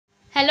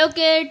Hello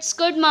kids,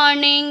 good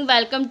morning.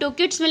 Welcome to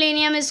Kids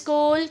Millennium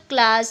School,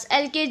 class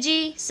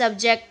LKG,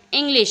 subject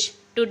English.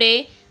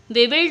 Today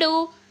we will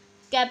do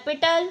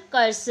capital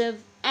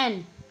cursive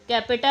N.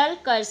 Capital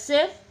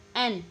cursive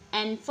N.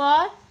 N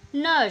for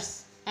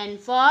nurse. N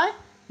for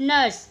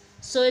nurse.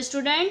 So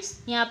students,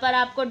 यहाँ पर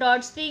आपको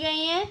dots दी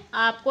गई हैं,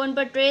 आपको उन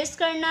पर trace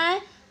करना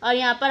है और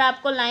यहाँ पर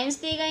आपको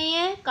लाइंस दी गई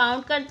हैं.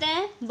 काउंट करते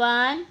हैं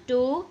 1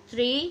 2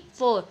 3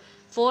 4.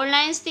 4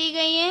 लाइंस दी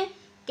गई हैं.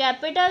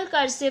 कैपिटल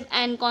कर्सिव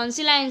एन कौन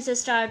सी लाइन से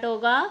स्टार्ट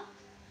होगा?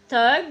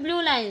 थर्ड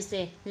ब्लू लाइन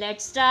से.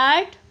 Let's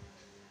start.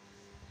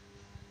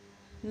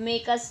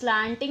 Make a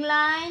slanting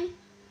line,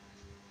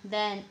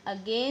 then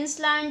again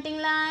slanting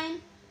line,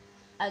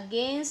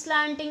 again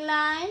slanting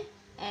line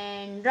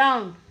and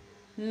round.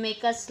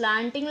 Make a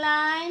slanting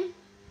line,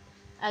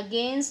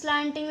 again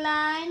slanting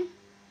line,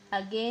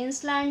 again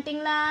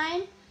slanting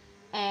line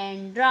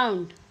and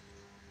round.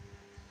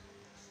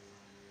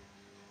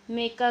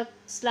 Make a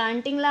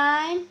slanting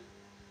line,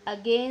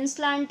 again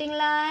slanting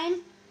line,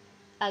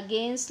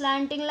 again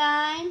slanting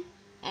line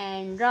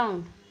and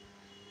round.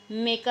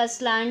 Make a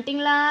slanting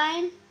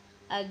line,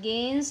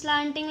 again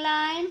slanting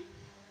line,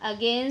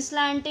 again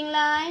slanting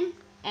line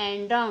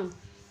and round.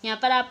 यहाँ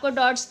पर आपको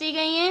dots दी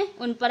गई हैं,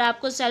 उन पर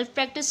आपको self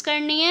practice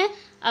करनी है.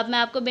 अब मैं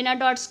आपको बिना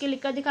डॉट्स के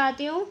लिख कर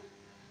दिखाती हूँ.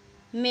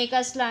 Make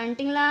a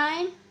slanting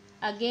line,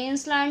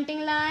 again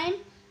slanting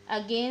line,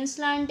 again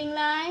slanting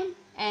line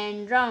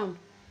and round.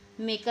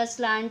 Make a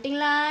slanting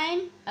line,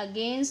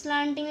 again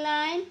slanting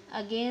line,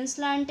 again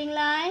slanting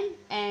line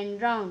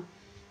and round.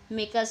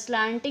 Make a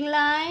slanting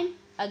line,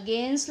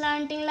 again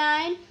slanting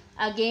line,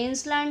 again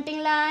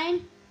slanting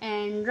line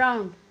and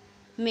round.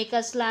 Make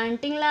a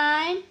slanting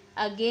line,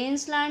 again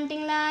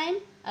slanting line,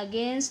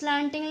 again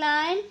slanting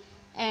line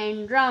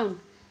and round.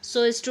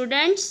 So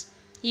students,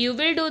 you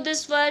will do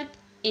this work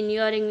in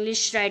your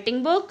English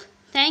writing book.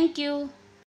 Thank you.